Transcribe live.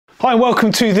Hi and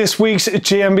welcome to this week's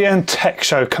GMBN Tech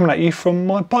Show, coming at you from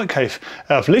my bike cave.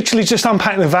 I've literally just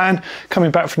unpacked the van, coming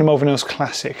back from the Malverns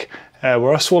Classic,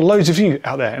 where I saw loads of you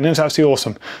out there and it was absolutely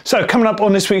awesome. So coming up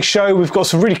on this week's show, we've got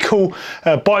some really cool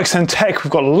bikes and tech, we've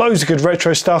got loads of good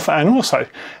retro stuff and also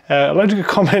loads of good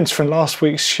comments from last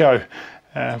week's show.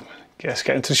 Let's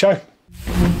get into the show.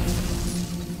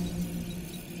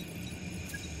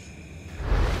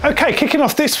 Okay, kicking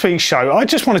off this week's show, I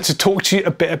just wanted to talk to you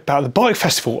a bit about the bike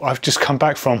festival I've just come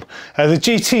back from, the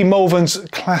GT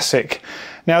Malverns Classic.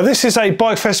 Now this is a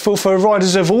bike festival for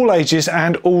riders of all ages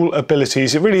and all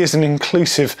abilities. It really is an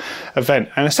inclusive event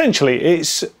and essentially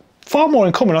it's far more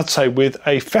in common, I'd say, with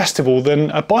a festival than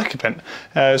a bike event.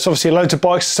 It's obviously loads of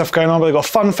bikes and stuff going on, but they've got a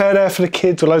fun fair there for the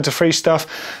kids with loads of free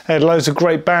stuff. They had loads of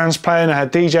great bands playing, they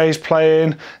had DJs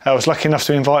playing. I was lucky enough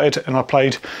to be invited and I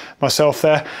played myself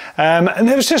there. And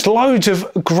there was just loads of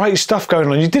great stuff going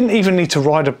on. You didn't even need to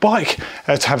ride a bike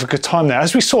to have a good time there.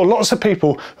 As we saw, lots of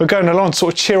people were going along to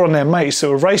sort of cheer on their mates that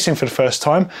were racing for the first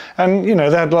time. And, you know,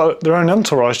 they had like their own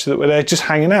entourage that were there just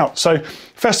hanging out. So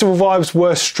festival vibes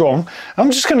were strong.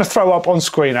 I'm just going to throw up on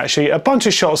screen actually a bunch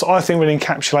of shots I think really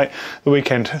encapsulate the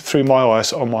weekend through my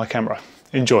eyes on my camera.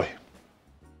 Enjoy.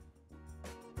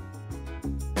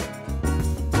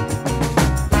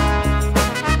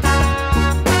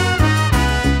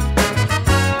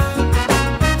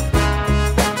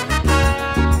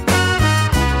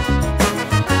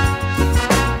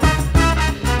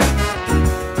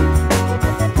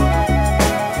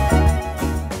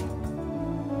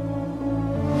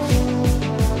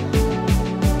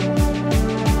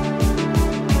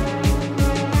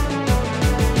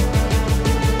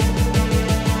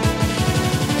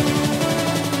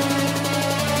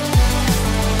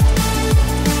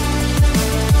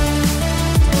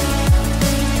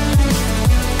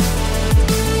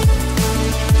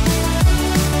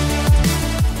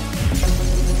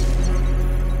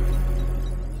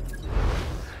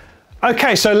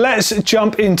 Okay, so let's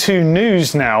jump into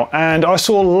news now. And I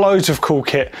saw loads of cool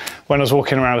kit when I was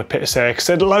walking around the pits there, because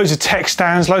there were loads of tech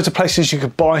stands, loads of places you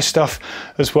could buy stuff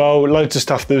as well, loads of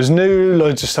stuff that was new,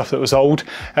 loads of stuff that was old.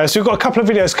 So we've got a couple of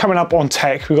videos coming up on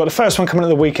tech. We've got the first one coming at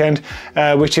the weekend,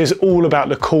 which is all about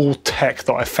the cool tech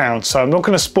that I found. So I'm not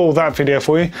going to spoil that video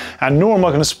for you, and nor am I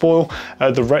going to spoil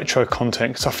the retro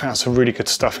content, because I found some really good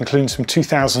stuff, including some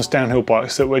 2000s downhill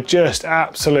bikes that were just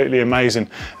absolutely amazing.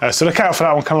 So look out for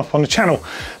that one coming up on the channel.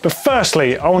 But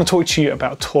firstly, I want to talk to you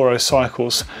about Tora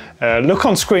Cycles. Look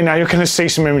on screen now, you're going to see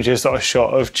some images that I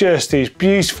shot of just these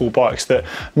beautiful bikes that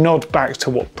nod back to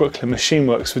what Brooklyn Machine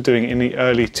Works were doing in the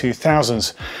early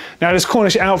 2000s. Now this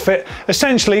Cornish outfit,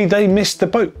 essentially they missed the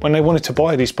boat when they wanted to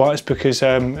buy these bikes, because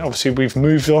obviously we've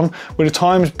moved on with the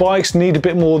times. Bikes need a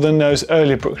bit more than those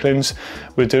earlier Brooklyns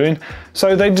were doing.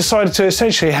 So they've decided to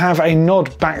essentially have a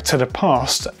nod back to the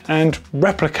past and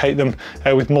replicate them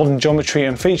with modern geometry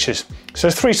and features. So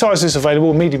there's three sizes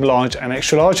available: medium, large and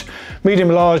extra large.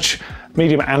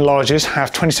 Medium and larges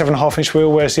have 27.5-inch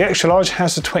wheel, whereas the extra large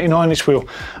has a 29-inch wheel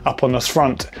up on the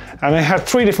front. And they had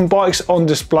three different bikes on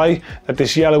display. They had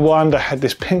this yellow one, they had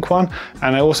this pink one,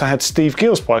 and they also had Steve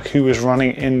Gill's bike, who was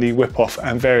running in the whip-off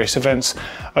and various events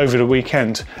over the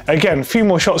weekend. Again, a few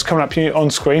more shots coming up here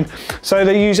on screen. So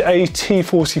they use a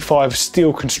T45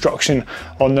 steel construction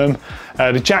on them,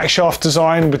 the jack shaft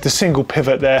design with the single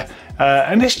pivot there,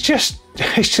 and it's just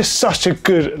such a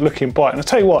good looking bike. And I'll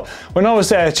tell you what, when I was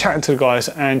there chatting to the guys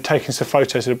and taking some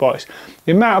photos of the bikes,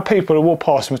 the amount of people that walked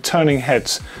past and were turning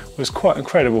heads was quite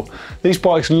incredible. These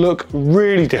bikes look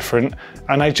really different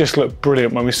and they just look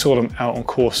brilliant when we saw them out on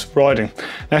course riding.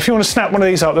 Now if you want to snap one of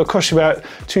these up, they'll cost you about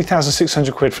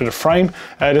 2,600 quid for the frame.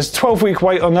 There's a 12-week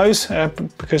wait on those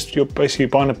because you're basically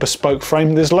buying a bespoke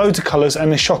frame. There's loads of colours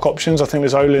and there's shock options. I think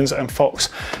there's Öhlins and Fox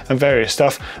and various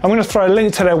stuff. I'm going to throw a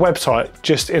link to their website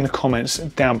just in the comments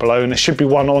down below, and there should be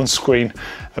one on screen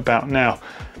about now.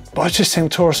 But I just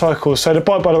think Tora Cycles, so the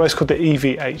bike by the way is called the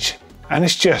EVH, and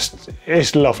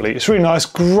it's lovely. It's really nice,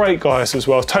 great guys as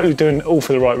well, totally doing it all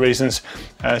for the right reasons.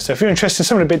 So if you're interested in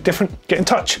something a bit different, get in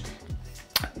touch.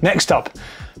 Next up,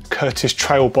 Curtis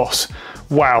Trail Boss.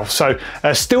 Wow, so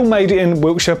still made in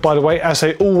Wiltshire, by the way, as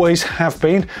they always have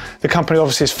been. The company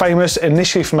obviously is famous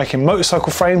initially for making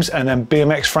motorcycle frames and then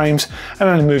BMX frames, and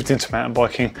then they moved into mountain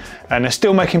biking. And they're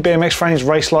still making BMX frames,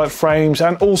 race light frames,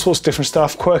 and all sorts of different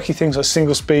stuff, quirky things like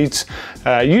single speeds,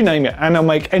 you name it, and they'll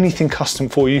make anything custom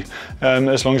for you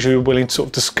as long as you're willing to sort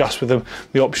of discuss with them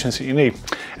the options that you need.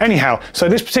 Anyhow, so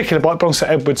this particular bike belongs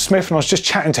to Edward Smith, and I was just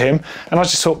chatting to him, and I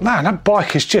just thought, man, that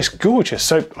bike is just gorgeous.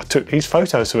 So I took these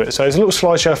photos of it. So there's a little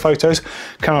slideshow photos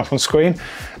come up on screen.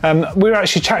 We were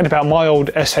actually chatting about my old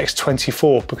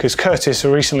SX24 because Curtis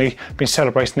has recently been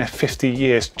celebrating their 50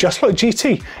 years, just like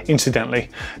GT, incidentally,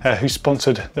 who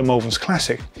sponsored the Malverns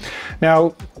Classic.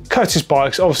 Now, Curtis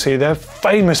bikes, obviously, they're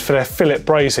famous for their fillet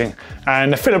brazing,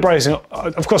 and the fillet brazing,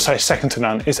 I've got to say, second to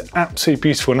none. It's absolutely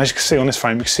beautiful, and as you can see on this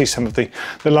frame, you can see some of the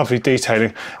lovely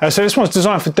detailing. So this one's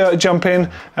designed for dirt jumping,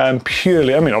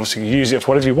 purely, I mean, obviously you can use it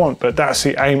for whatever you want, but that's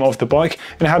the aim of the bike.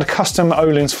 And it had a custom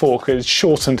Öhlins fork. It's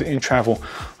shortened in travel.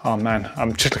 Oh man,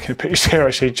 I'm just looking at pictures here,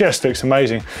 actually, it just looks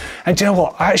amazing. And do you know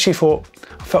what? I actually thought,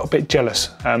 I felt a bit jealous.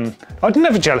 I'm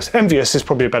never jealous, envious is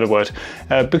probably a better word,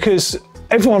 because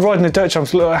everyone riding the dirt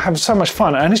jumps have so much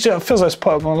fun, and it feels like it's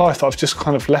part of my life that I've just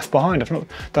kind of left behind. I've not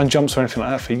done jumps or anything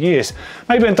like that for years.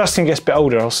 Maybe when Dustin gets a bit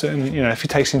older, if he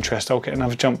takes interest, I'll get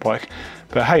another jump bike.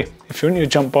 But hey, if you're into your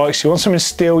jump bikes, you want something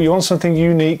steel, you want something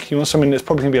unique, you want something that's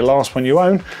probably going to be the last one you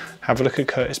own, have a look at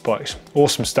Curtis bikes.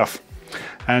 Awesome stuff.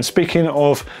 And speaking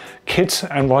of kids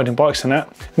and riding bikes and that,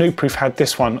 Nukeproof had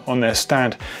this one on their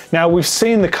stand. Now, we've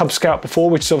seen the Cub Scout before,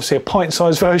 which is obviously a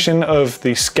pint-sized version of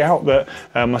the Scout that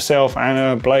myself,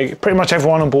 Anna, Blake, pretty much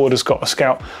everyone on board has got a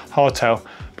Scout hardtail.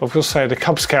 But I will say the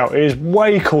Cub Scout is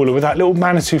way cooler with that little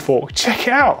Manitou fork. Check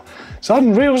it out. It's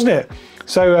unreal, isn't it?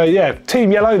 So yeah,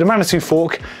 Team Yellow, the Manitou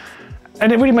fork.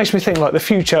 And it really makes me think like the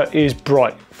future is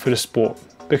bright for the sport.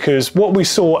 Because what we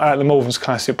saw at the Malverns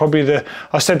Classic, probably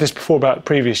I said this before about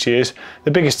previous years,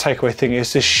 the biggest takeaway thing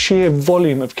is the sheer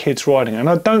volume of kids riding. And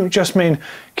I don't just mean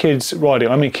kids riding,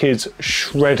 I mean kids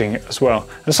shredding it as well.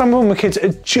 And some of them were kids that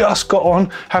had just got on,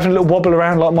 having a little wobble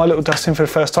around like my little Dustin for the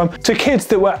first time, to kids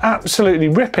that were absolutely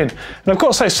ripping. And I've got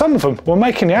to say, some of them were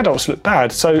making the adults look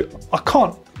bad. So I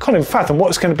can't even fathom what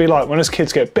it's going to be like when those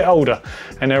kids get a bit older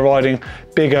and they're riding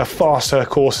bigger, faster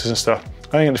courses and stuff.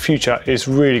 I think the future is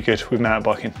really good with mountain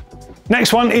biking.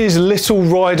 Next one is Little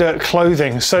Rider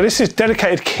clothing. So this is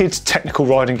dedicated kids technical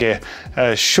riding gear.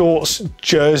 Shorts,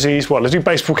 jerseys, well, they do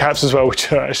baseball caps as well, which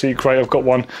are actually great. I've got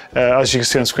one, as you can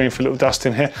see on screen, for little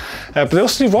Dustin here. But they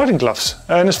also do riding gloves.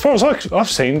 And as far as I've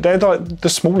seen, they're like the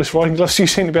smallest riding gloves you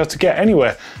seem to be able to get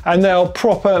anywhere. And they are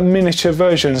proper miniature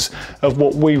versions of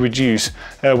what we would use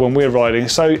when we're riding.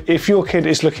 So if your kid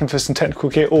is looking for some technical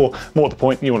gear, or more to the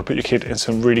point, you want to put your kid in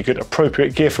some really good,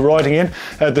 appropriate gear for riding in,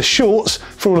 the shorts,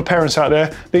 for all the parents out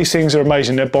there, these things are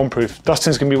amazing. They're bomb-proof.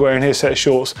 Dustin's going to be wearing his set of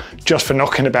shorts just for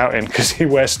knocking about in because he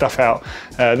wears stuff out.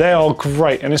 They are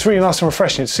great, and it's really nice and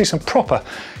refreshing to see some proper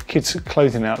kids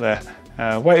clothing out there.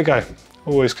 Way to go.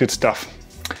 Always good stuff.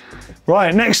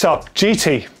 Right, next up,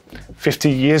 GT.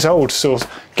 50 years old, sort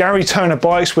of Gary Turner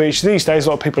bikes, which these days a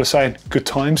lot of people are saying good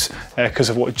times because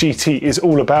of what GT is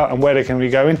all about and where they're going to be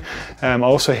going. I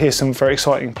also hear some very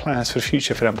exciting plans for the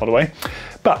future for them, by the way.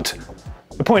 But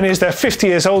the point is, they're 50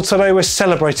 years old, so they were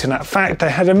celebrating that fact. They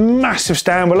had a massive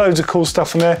stand with loads of cool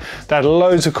stuff in there. They had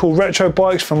loads of cool retro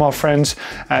bikes from our friends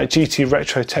at GT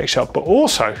Retro Tech Show, but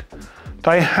also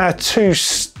they had two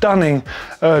stunning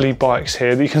early bikes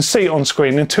here that you can see on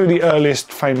screen, and two of the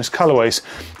earliest famous colorways.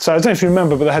 So I don't know if you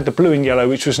remember, but they had the blue and yellow,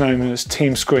 which was known as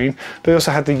Team Screen. They also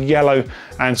had the yellow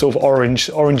and sort of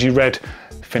orangey red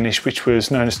finish, which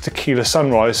was known as Tequila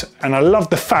Sunrise. And I love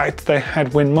the fact they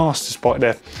had Wind Masters bike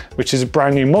there, which is a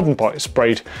brand new modern bike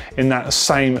sprayed in that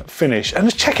same finish.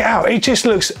 And check it out, it just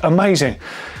looks amazing.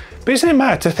 But isn't it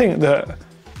mad to think that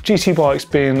GT bikes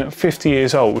being 50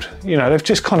 years old, you know, they've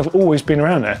just kind of always been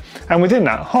around there. And within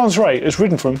that, Hans Ray has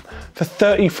ridden for them for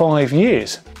 35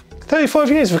 years. 35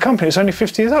 years of a company that's only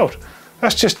 50 years old.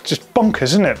 That's just bonkers,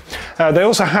 isn't it? They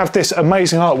also have this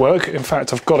amazing artwork. In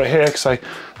fact, I've got it here because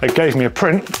they gave me a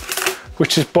print,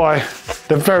 which is by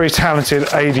the very talented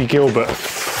A.D. Gilbert.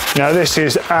 Now, this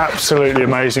is absolutely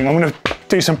amazing. I'm going to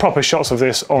do some proper shots of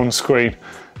this on screen,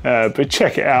 but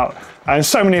check it out. And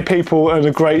so many people and the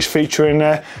greats feature in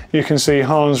there. You can see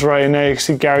Hans Ray in there, you can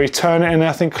see Gary Turner in there,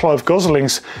 I think Clive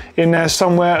Gosling's in there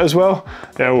somewhere as well.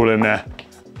 They're all in there.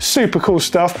 Super cool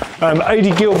stuff.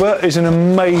 A.D. Gilbert is an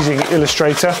amazing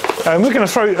illustrator. We're going to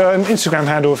throw an Instagram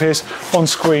handle of his on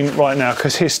screen right now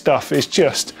because his stuff is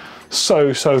just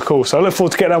so cool. So I look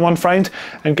forward to getting that one framed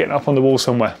and getting up on the wall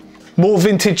somewhere. More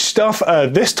vintage stuff.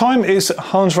 This time is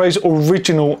Hans Ray's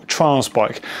original Trials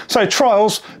bike. So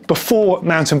Trials, before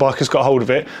mountain bikers got hold of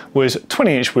it, was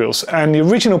 20-inch wheels, and the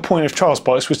original point of Trials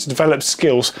bikes was to develop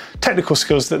skills, technical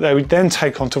skills that they would then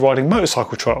take on to riding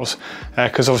motorcycle trials,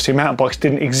 because obviously mountain bikes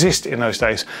didn't exist in those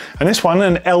days. And this one,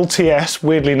 an LTS,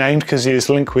 weirdly named because it is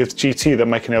linked with GT that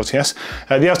make an LTS.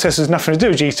 The LTS has nothing to do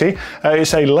with GT.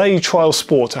 It's a lay trial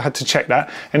sport. I had to check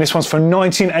that. And this one's from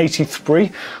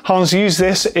 1983. Hans used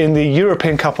this in the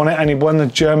European Cup on it, and he won the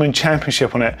German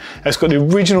Championship on it. It's got the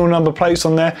original number plates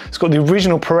on there, it's got the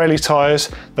original Pirelli tyres,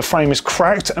 the frame is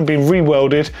cracked and been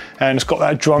re-welded, and it's got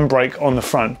that drum brake on the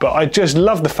front. But I just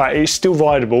love the fact it's still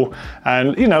rideable,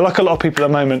 and you know, like a lot of people at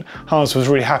the moment, Hans was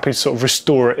really happy to sort of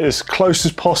restore it as close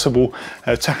as possible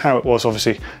to how it was.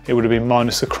 Obviously, it would have been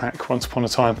minus the crack once upon a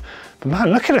time. But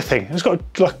man, look at the thing. It's got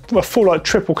like a full like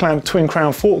triple clamp twin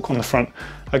crown fork on the front.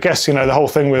 I guess, you know, the whole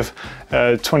thing with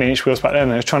 20-inch wheels back then,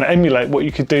 they were trying to emulate what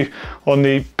you could do on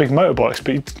the big motorbikes,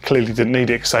 but you clearly didn't need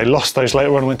it because they lost those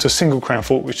later on and went to a single crown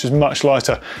fork, which is much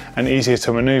lighter and easier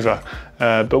to maneuver.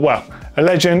 But wow, a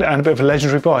legend and a bit of a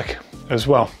legendary bike as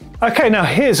well. Okay, now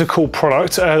here's a cool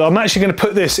product. I'm actually going to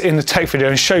put this in the tech video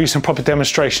and show you some proper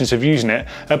demonstrations of using it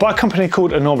by a company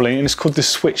called Anomaly, and it's called the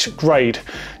Switch Grade.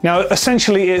 Now,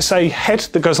 essentially, it's a head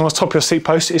that goes on the top of your seat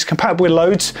post. It's compatible with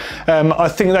loads. I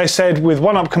think they said with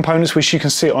one-up components, which you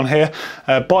can see it on here,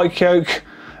 bike yoke,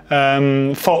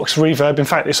 Fox, reverb, in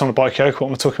fact it's on the bike yoke, what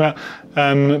I'm talking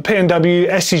about, P&W,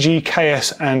 STG,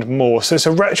 KS and more. So it's a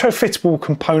retrofittable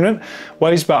component,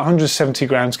 weighs about 170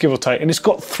 grams give or take, and it's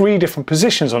got 3 different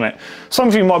positions on it. Some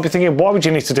of you might be thinking, why would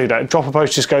you need to do that? Dropper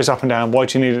post just goes up and down, why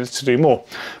do you need it to do more?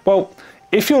 Well,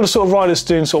 if you're the sort of rider that's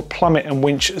doing sort of plummet and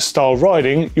winch style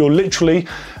riding, you're literally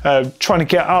trying to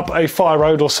get up a fire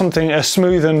road or something as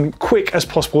smooth and quick as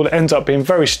possible that ends up being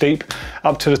very steep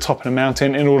up to the top of the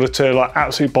mountain in order to like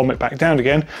absolutely bomb it back down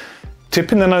again.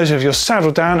 Tipping the nose of your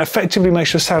saddle down effectively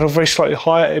makes your saddle very slightly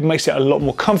higher. It makes it a lot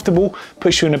more comfortable,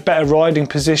 puts you in a better riding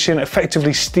position,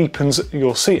 effectively steepens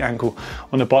your seat angle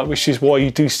on the bike, which is why you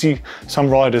do see some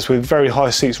riders with very high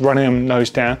seats running them nose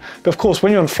down. But of course,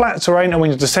 when you're on flat terrain and when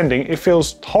you're descending, it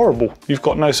feels horrible. You've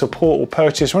got no support or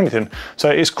purchase or anything. So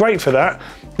it's great for that.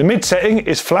 The mid setting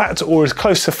is flat or as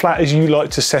close to flat as you like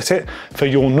to set it for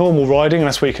your normal riding, and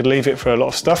that's where you could leave it for a lot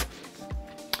of stuff.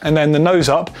 And then the nose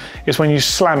up is when you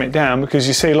slam it down, because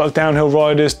you see a lot of downhill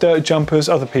riders, dirt jumpers,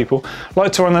 other people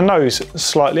like to run the nose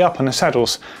slightly up on the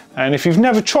saddles. And if you've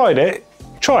never tried it,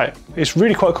 try it. It's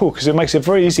really quite cool because it makes it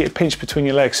very easy to pinch between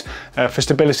your legs for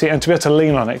stability and to be able to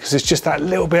lean on it, because it's just that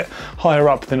little bit higher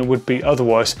up than it would be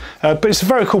otherwise. But it's a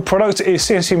very cool product. It's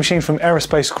a CNC machine from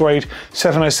aerospace grade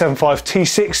 7075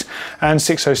 T6 and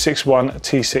 6061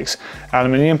 T6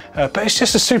 aluminium. But it's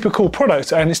just a super cool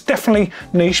product, and it's definitely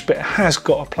niche, but it has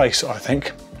got a place, I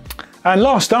think. And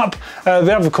last up,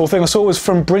 the other cool thing I saw was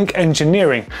from Brink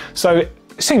Engineering. So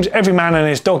it seems every man and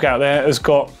his dog out there has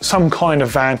got some kind of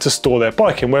van to store their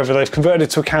bike in, whether they've converted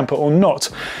to a camper or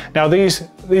not. Now these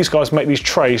guys make these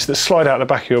trays that slide out the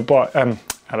back of your bike,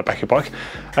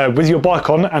 with your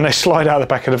bike on, and they slide out the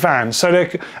back of the van. So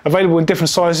they're available in different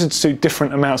sizes to suit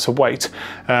different amounts of weight.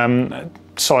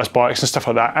 Size bikes and stuff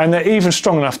like that, and they're even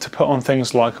strong enough to put on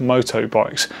things like moto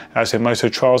bikes, as in moto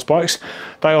trials bikes.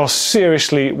 They are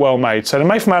seriously well made. So they're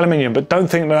made from aluminium, but don't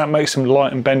think that makes them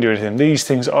light and bendy or anything. These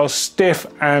things are stiff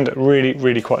and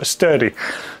really quite sturdy.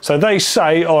 So they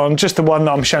say, on just the one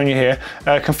that I'm showing you here,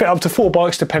 can fit up to 4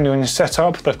 bikes depending on your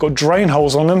setup. They've got drain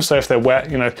holes on them, so if they're wet,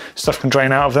 you know, stuff can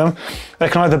drain out of them. They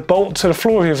can either bolt to the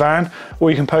floor of your van, or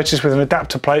you can purchase with an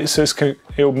adapter plate, so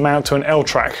it'll mount to an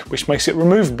L-track, which makes it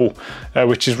removable,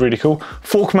 which is really cool.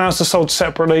 Fork mounts are sold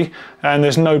separately, and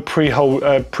there's no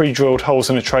pre-drilled holes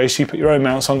in the tray, so you put your own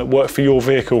mounts on that work for your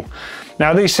vehicle.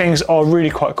 Now these things are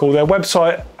really quite cool. Their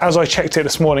website, as I checked it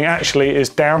this morning, actually is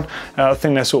down. I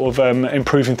think they're sort of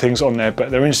improving things on there,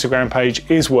 but their Instagram page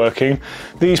is working.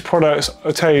 These products,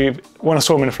 I'll tell you, when I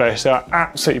saw them in the flesh, they are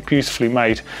absolutely beautifully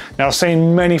made. Now I've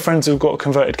seen many friends who've got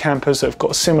converted campers that have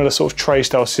got similar sort of tray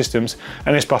style systems,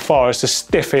 and this by far is the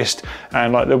stiffest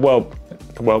and like the world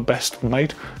best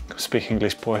made. Speak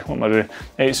English, boy, what am I doing?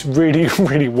 It's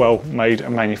really well made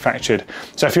and manufactured.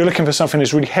 So if you're looking for something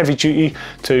that's really heavy duty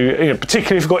to, you know,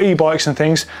 particularly if you've got e-bikes and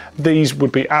things, these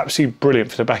would be absolutely brilliant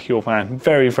for the back of your van.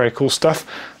 Very cool stuff.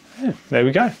 Yeah, there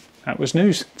we go. That was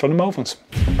news from the Malverns.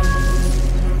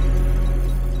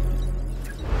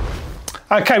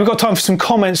 Okay, we've got time for some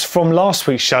comments from last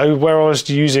week's show where I was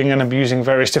using and abusing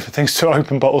various different things to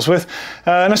open bottles with.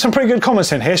 And there's some pretty good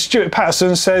comments in here. Stuart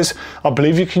Patterson says, I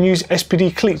believe you can use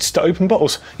SPD cleats to open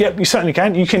bottles. Yep, you certainly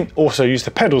can. You can also use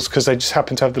the pedals because they just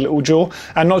happen to have the little jaw,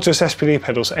 and not just SPD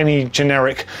pedals, any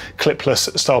generic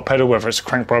clipless style pedal, whether it's a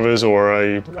Crank Brothers or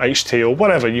a HT or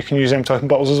whatever, you can use them to open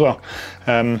bottles as well.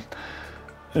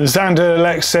 Xander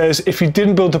Lex says, if you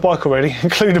didn't build the bike already,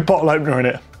 include a bottle opener in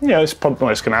it. Yeah, it's probably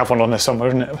going to have one on there somewhere,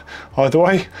 isn't it? Either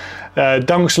way.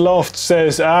 Dunks Loft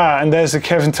says, and there's the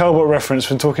Kevin Talbot reference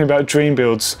when talking about dream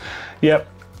builds. Yep,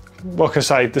 like I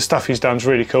say, the stuff he's done is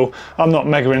really cool. I'm not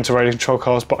mega into radio control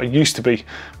cars, but I used to be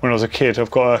when I was a kid.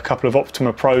 I've got a couple of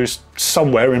Optima Pros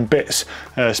somewhere in bits,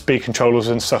 speed controllers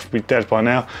and stuff would be dead by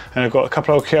now. And I've got a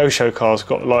couple of Oceano cars. I've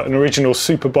got like an original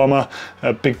Super Bomber,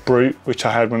 a Big Brute, which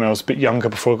I had when I was a bit younger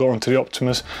before I got onto the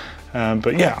Optimas.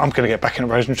 But yeah, I'm going to get back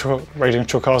into radio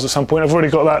control cars at some point. I've already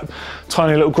got that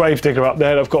tiny little grave digger up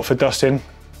there that I've got for dusting.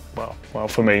 Well,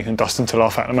 for me and Dustin to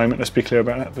laugh at the moment, let's be clear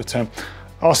about that. But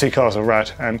RC cars are rad,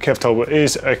 and Kev Tolbert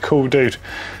is a cool dude.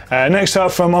 Next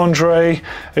up from Andre,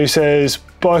 who says,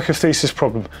 bike of thesis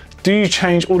problem. Do you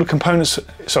change all the components,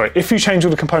 if you change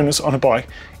all the components on a bike,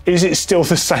 is it still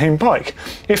the same bike?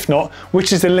 If not,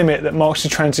 which is the limit that marks the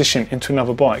transition into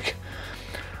another bike?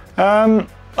 I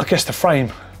guess the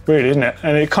frame, really, isn't it?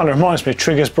 And it kind of reminds me of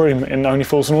Trigger's broom in Only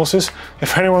Fools and Horses.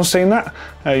 If anyone's seen that,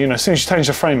 you know, as soon as you change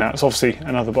the frame out, it's obviously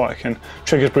another bike. And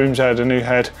Trigger's broom's had a new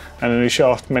head and a new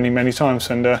shaft many times,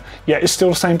 and yeah, it's still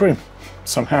the same broom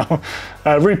somehow.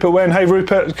 Rupert Wen, hey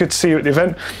Rupert, good to see you at the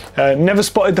event. Never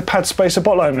spotted the pad spacer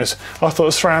bottle openers. I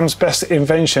thought SRAM's best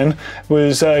invention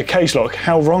was cage lock.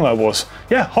 How wrong I was.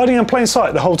 Yeah, hiding in plain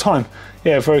sight the whole time.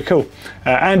 Yeah, very cool.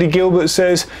 Andy Gilbert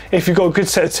says, if you've got a good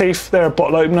set of teeth, they're a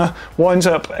bottle opener. Winds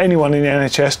up anyone in the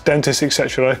NHS, dentists,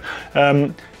 etc.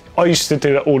 I used to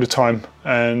do that all the time,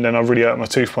 and then I really hurt my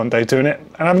tooth one day doing it,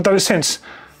 and I haven't done it since.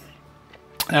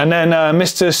 And then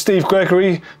Mr. Steve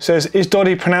Gregory says, is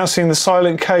Doddy pronouncing the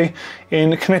silent K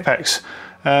in Knipex?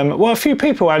 Well, a few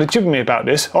people had a jib at me about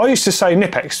this. I used to say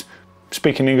Nipex,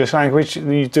 speaking English language.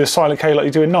 You do a silent K like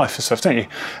you do a knife and stuff, don't you?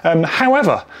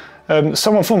 However,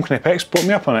 someone from Knipex brought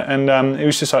me up on it, and it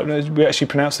was just like, we actually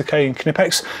pronounce the K in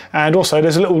Knipex. And also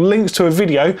there's a little link to a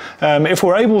video. If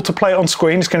we're able to play it on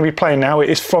screen, it's going to be playing now. It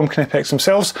is from Knipex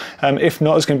themselves. If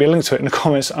not, there's going to be a link to it in the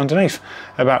comments underneath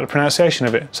about the pronunciation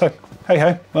of it. So, hey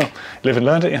ho, well, live and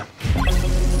learn, don't you?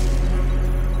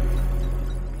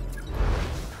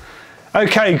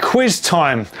 Okay, quiz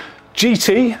time.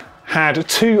 GT had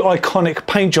two iconic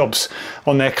paint jobs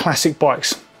on their classic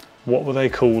bikes. What were they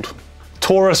called?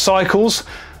 Tora Cycles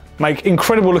make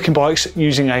incredible looking bikes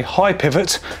using a high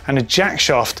pivot and a jack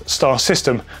shaft style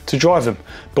system to drive them.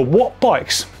 But what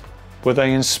bikes were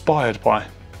they inspired by?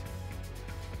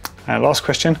 And last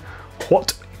question,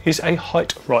 what is a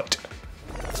height right?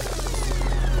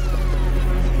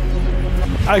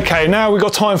 Okay, now we've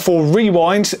got time for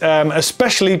rewind,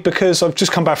 especially because I've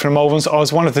just come back from the Malverns. I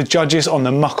was one of the judges on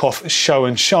the Muck Off Show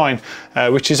and Shine,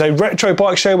 which is a retro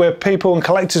bike show where people and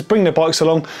collectors bring their bikes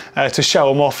along to show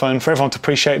them off and for everyone to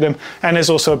appreciate them. And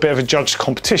there's also a bit of a judged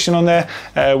competition on there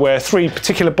where 3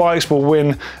 particular bikes will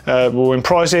win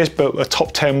prizes, but a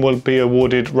top 10 will be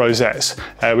awarded rosettes,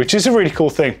 which is a really cool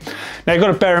thing. Now you've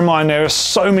got to bear in mind there are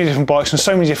so many different bikes and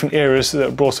so many different eras that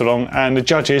are brought along, and the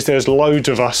judges, there's loads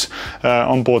of us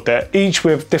on board there, each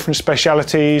with different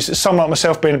specialities, some like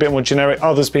myself being a bit more generic,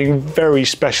 others being very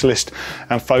specialist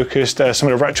and focused. Some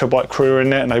of the retro bike crew are in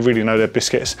there and they really know their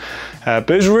biscuits.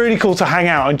 But it was really cool to hang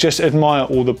out and just admire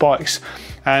all the bikes.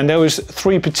 And there was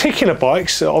 3 particular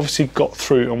bikes that obviously got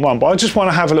through and won, but I just want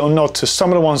to have a little nod to some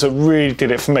of the ones that really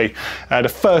did it for me. The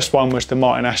first one was the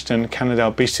Martin Ashton Cannondale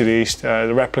Beast of the East,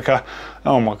 the replica.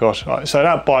 Oh my god, right, so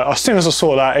that bike, as soon as I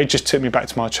saw that, it just took me back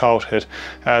to my childhood.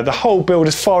 The whole build,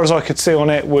 as far as I could see on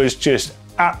it, was just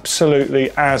absolutely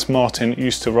as Martin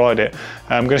used to ride it.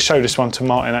 I'm going to show this one to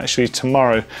Martin actually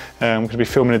tomorrow. I'm going to be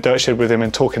filming a dirt shed with him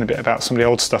and talking a bit about some of the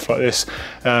old stuff like this.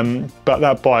 But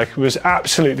that bike was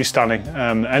absolutely stunning,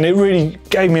 and it really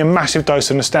gave me a massive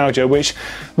dose of nostalgia, which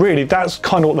really, that's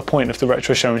kind of what the point of the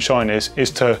Retro Show and Shine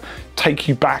is to take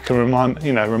you back and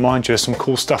remind you of some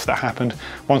cool stuff that happened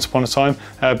once upon a time.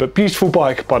 But beautiful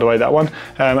bike, by the way, that one.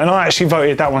 And I actually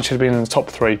voted that one should have been in the top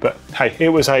 3, but hey, it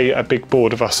was a big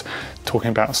board of us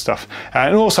talking about stuff.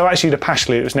 And also actually the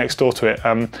Pashley that was next door to it,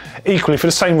 equally for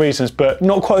the same reasons, but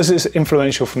not quite as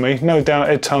influential for me. No doubt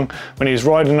Ed Tung, when he was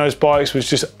riding those bikes, was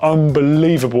just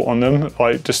unbelievable on them,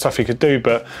 like the stuff he could do,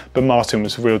 but Martin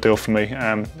was the real deal for me.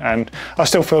 And I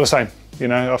still feel the same, you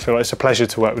know, I feel like it's a pleasure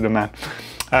to work with the man.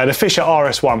 The Fisher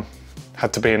RS1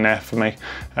 had to be in there for me.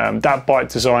 That bike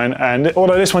design, and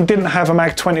although this one didn't have a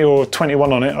Mag 20 or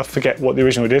 21 on it, I forget what the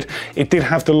original did, it did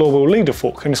have the Lorwell leader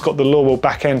fork, and it's got the Lorwell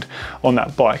back end on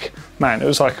that bike. Man, it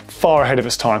was like far ahead of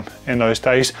its time in those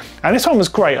days. And this one was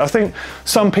great. I think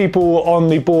some people on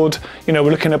the board, you know,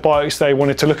 were looking at bikes, they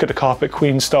wanted to look at the Carpet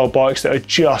Queen style bikes that are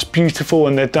just beautiful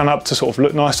and they're done up to sort of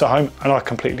look nice at home, and I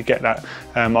completely get that.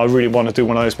 I really want to do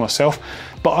one of those myself.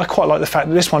 But I quite like the fact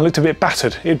that this one looked a bit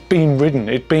battered. It'd been ridden,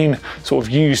 it'd been sort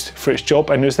of used for its job,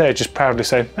 and it was there just proudly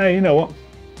saying, hey, you know what,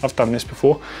 I've done this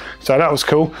before. So that was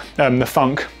cool. The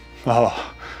Funk,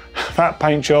 oh, that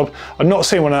paint job. I've not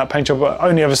seen one of that paint job, but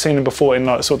only ever seen them before in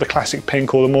like sort of the classic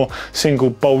pink or the more single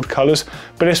bold colours.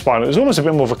 But this one, it was almost a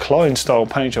bit more of a Klein style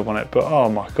paint job on it, but oh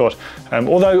my god.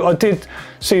 Although I did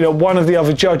see that one of the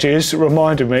other judges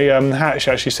reminded me, Hatch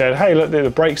actually said, hey look, the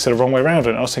brakes are the wrong way around,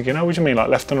 and I was thinking, oh, what do you mean, like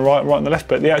left on the right, right on the left?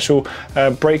 But the actual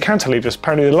brake cantilevers,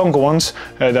 apparently the longer ones,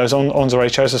 those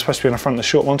Onza HOs are supposed to be on the front, the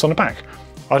short ones on the back.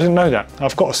 I didn't know that.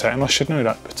 I've got a set and I should know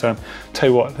that, but tell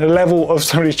you what, the level of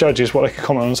some of these judges, what they could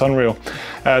comment on is unreal.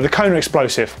 The Kona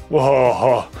Explosive,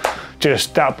 whoa,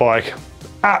 just that bike.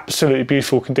 Absolutely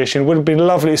beautiful condition. Would have been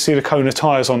lovely to see the Kona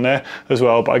tyres on there as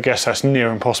well, but I guess that's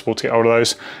near impossible to get hold of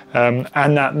those.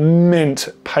 And that mint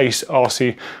Pace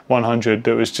RC100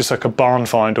 that was just like a barn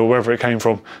find or wherever it came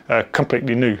from,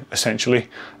 completely new essentially.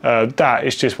 That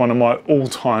is just one of my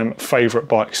all-time favourite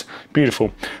bikes.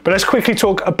 Beautiful. But let's quickly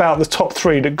talk about the top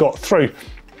 3 that got through,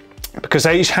 because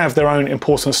they each have their own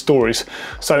important stories.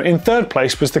 So in third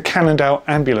place was the Cannondale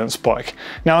ambulance bike.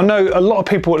 Now I know a lot of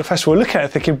people at the festival look at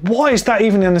it thinking, why is that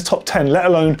even in the top 10, let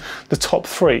alone the top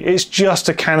 3? It's just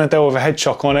a Cannondale with a head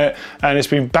shock on it, and it's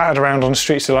been battered around on the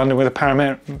streets of London with a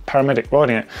paramedic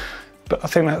riding it. But I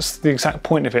think that's the exact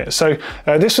point of it. So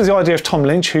this was the idea of Tom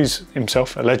Lynch, who's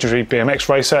himself a legendary BMX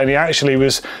racer, and he actually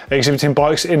was exhibiting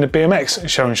bikes in the BMX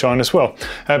show and shine as well.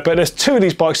 But there's 2 of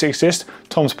these bikes that exist.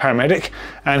 Tom's a paramedic,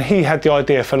 and he had the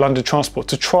idea for London Transport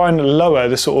to try and lower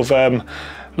the sort of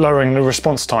lowering the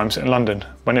response times in London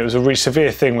when it was a really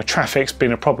severe thing with traffic's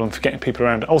been a problem for getting people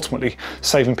around, ultimately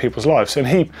saving people's lives. And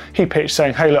he pitched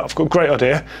saying, hey look, I've got a great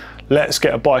idea. Let's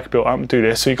get a bike built up and do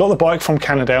this. So he got the bike from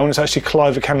Cannondale, and it's actually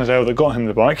Clive at Cannondale that got him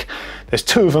the bike. There's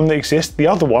 2 of them that exist. The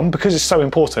other one, because it's so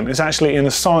important, is actually in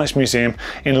the Science Museum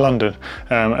in London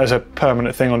as a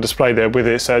permanent thing on display there with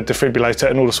its defibrillator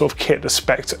and all the sort of kit that's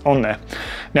spec'd on there.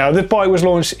 Now, the bike was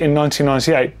launched in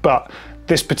 1998, but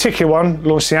this particular one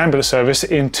launched the ambulance service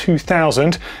in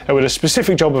 2000 with a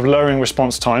specific job of lowering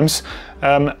response times.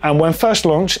 And when first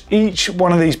launched, each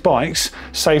one of these bikes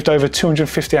saved over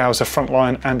 250 hours of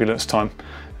frontline ambulance time.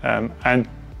 And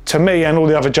to me and all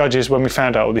the other judges, when we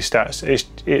found out all these stats,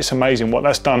 it's amazing what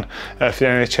that's done for the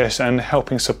NHS and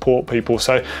helping support people.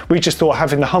 So we just thought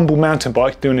having the humble mountain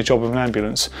bike doing the job of an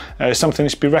ambulance is something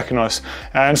that should be recognised.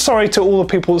 And sorry to all the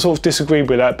people that sort of disagreed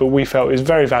with that, but we felt it was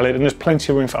very valid, and there's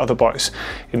plenty of room for other bikes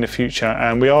in the future.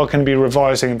 And we are going to be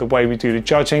revising the way we do the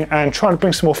judging and trying to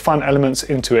bring some more fun elements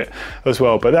into it as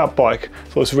well. But that bike, I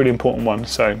thought was a really important one.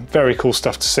 So very cool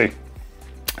stuff to see.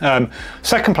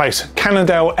 Second place,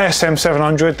 Cannondale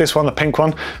SM700, this one, the pink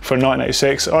one, from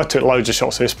 1986. I took loads of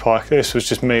shots of this bike. This was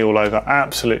just me all over.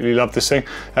 Absolutely loved this thing.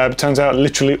 But turns out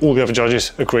literally all the other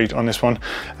judges agreed on this one.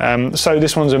 So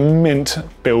this one's a mint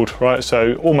build, right?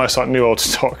 So almost like new old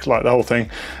stock, like the whole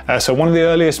thing. So one of the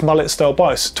earliest mullet style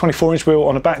bikes, 24-inch wheel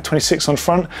on the back, 26 on the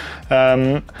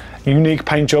front. Unique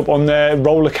paint job on there,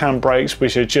 roller cam brakes,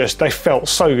 which are just, they felt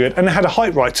so good, and it had a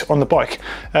height right on the bike,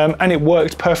 and it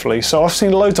worked perfectly. So I've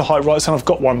seen loads of height rights, and I've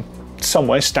got one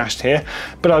somewhere stashed here,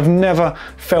 but I've never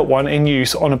felt one in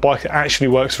use on a bike that actually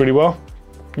works really well.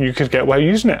 You could get away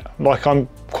using it. Like, I'm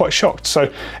quite shocked.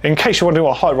 So in case you're wondering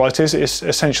what a height right is, it's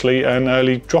essentially an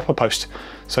early dropper post.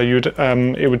 So you'd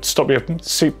it would stop your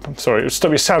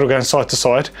saddle going side to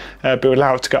side, but it would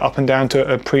allow it to go up and down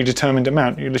to a predetermined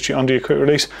amount. You literally under your quick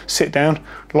release, sit down,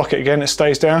 lock it again, it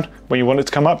stays down. When you want it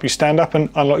to come up, you stand up and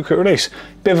unlock quick release.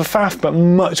 Bit of a faff, but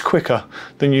much quicker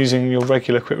than using your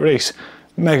regular quick release.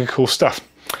 Mega cool stuff.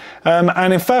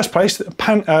 And in first place,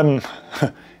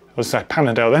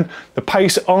 Cannondale then, the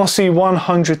Pace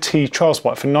RC100T Trials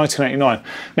bike from 1989.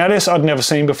 Now this I'd never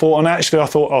seen before, and actually I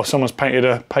thought, oh, someone's painted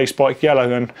a Pace bike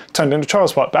yellow and turned it into a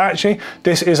Trials bike, but actually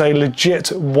this is a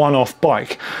legit one-off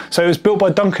bike. So it was built by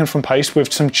Duncan from Pace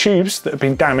with some tubes that had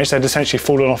been damaged. They'd essentially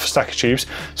fallen off a stack of tubes.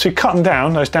 So he cut them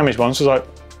down, those damaged ones, was like,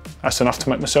 that's enough to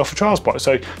make myself a trials bike.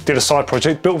 So did a side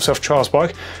project, built myself a trials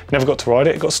bike, never got to ride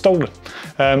it, it got stolen.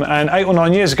 And 8 or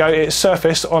 9 years ago, it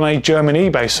surfaced on a German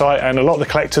eBay site, and a lot of the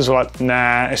collectors were like,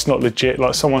 nah, it's not legit,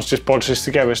 like someone's just bodged this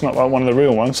together, it's not like one of the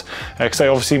real ones. Because they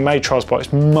obviously made trials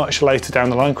bikes much later down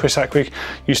the line. Chris Ackwick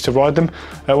used to ride them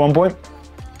at one point.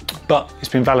 But it's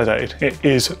been validated, it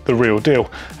is the real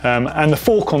deal. And the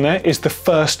fork on there is the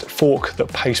first fork that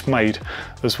Pace made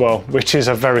as well, which is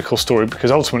a very cool story,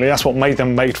 because ultimately that's what made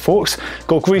them make forks.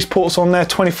 Got grease ports on there,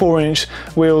 24-inch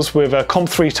wheels with Comp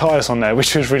 3 tyres on there,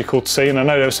 which was really cool to see. And I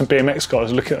know there were some BMX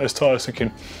guys looking at those tyres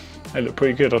thinking, they look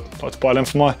pretty good, I'd like to buy them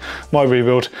for my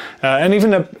rebuild. And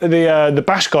even the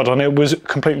bash guard on it was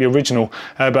completely original,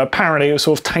 but apparently it was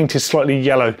sort of tainted slightly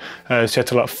yellow, so you had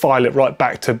to like file it right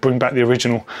back to bring back the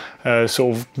original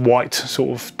sort of white,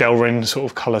 sort of Delrin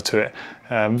sort of colour to it.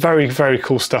 Very, very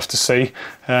cool stuff to see.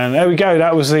 And there we go,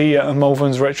 that was the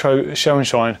Malverns Retro Show and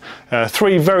Shine.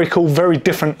 3 very cool, very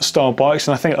different style bikes,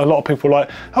 and I think a lot of people are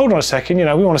like, hold on a second, you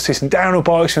know, we want to see some downhill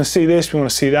bikes, we want to see this, we want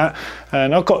to see that.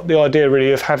 And I've got the idea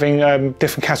really of having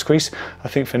different categories, I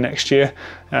think, for next year.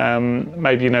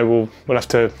 Maybe, you know, we'll have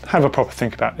to have a proper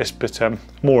think about this, but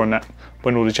more on that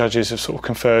when all the judges have sort of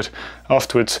conferred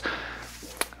afterwards.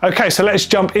 Okay, so let's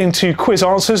jump into quiz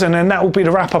answers, and then that will be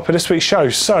the wrap up of this week's show.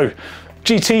 So,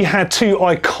 GT had 2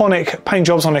 iconic paint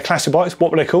jobs on their classic bikes.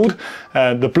 What were they called?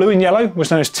 The blue and yellow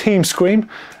was known as Team Scream,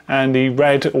 and the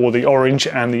red, or the orange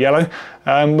and the yellow,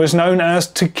 was known as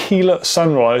Tequila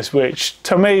Sunrise, which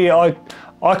to me, I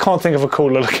can't think of a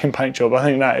cooler looking paint job. I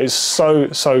think that is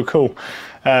so cool.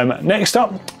 Next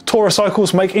up, Tora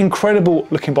Cycles make incredible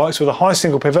looking bikes with a high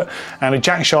single pivot and a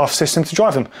jack shaft system to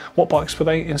drive them. What bikes were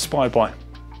they inspired by?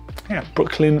 Yeah,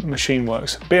 Brooklyn Machine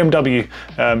Works. BMW,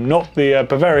 not the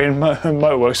Bavarian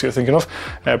Motorworks you're thinking of,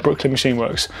 Brooklyn Machine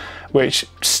Works, which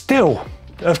still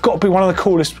have got to be one of the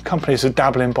coolest companies to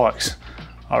dabble in bikes,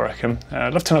 I reckon.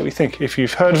 I'd love to know what you think. If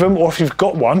you've heard of them, or if you've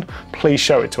got one, please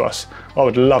show it to us. I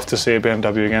would love to see a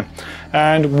BMW again.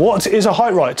 And what is a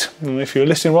height right? If you're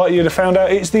listening right, you'd have found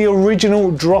out it's the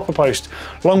original dropper post.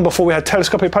 Long before we had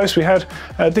telescopic posts, we had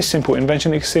this simple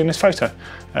invention that you can see in this photo.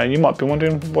 You might be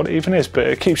wondering what it even is, but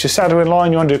it keeps your saddle in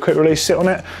line. You undo a quick release, sit on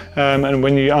it, and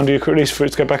when you undo your quick release for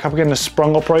it to go back up again, the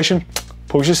sprung operation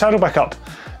pulls your saddle back up.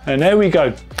 And there we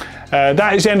go.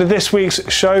 That is the end of this week's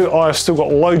show. I've still got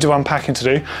loads of unpacking to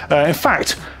do. In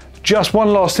fact, just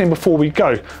one last thing before we go.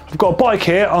 I've got a bike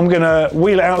here. I'm going to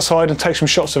wheel it outside and take some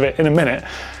shots of it in a minute.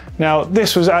 Now,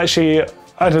 this was actually,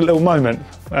 I had a little moment.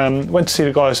 Went to see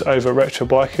the guys over at Retro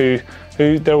Bike who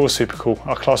they're all super cool.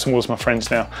 I class them all as my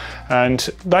friends now. And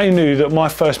they knew that my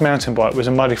first mountain bike was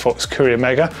a Muddy Fox Courier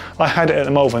Mega. I had it at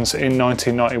the Malverns in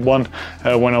 1991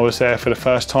 when I was there for the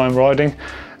first time riding.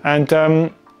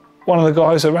 And one of the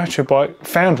guys at Retro Bike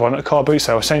found one at a car boot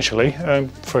sale, essentially,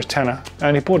 for a tenner,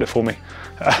 and he bought it for me.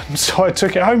 So I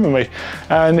took it home with me,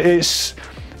 and it's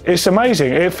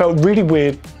amazing. It felt really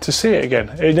weird to see it again.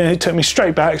 It took me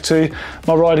straight back to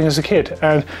my riding as a kid,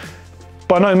 and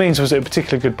by no means was it a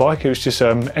particularly good bike. It was just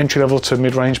an entry-level to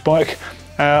mid-range bike.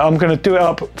 I'm going to do it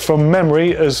up from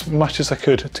memory as much as I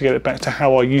could to get it back to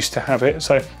how I used to have it.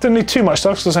 So didn't need too much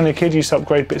stuff because I was only a kid, used to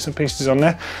upgrade bits and pieces on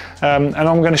there. And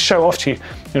I'm going to show it off to you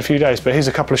in a few days, but here's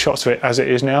a couple of shots of it as it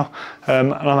is now.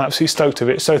 And I'm absolutely stoked of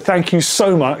it. So thank you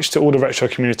so much to all the retro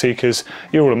community, because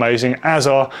you're all amazing, as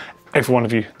are every one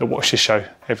of you that watch this show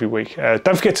every week.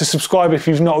 Don't forget to subscribe if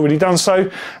you've not already done so,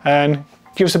 and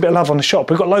give us a bit of love on the shop.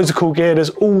 We've got loads of cool gear. There's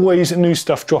always new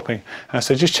stuff dropping.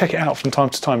 So just check it out from time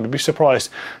to time. You'll be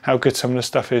surprised how good some of the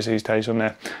stuff is these days on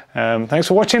there. Thanks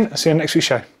for watching. See you in next week's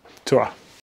show. Ta-ra.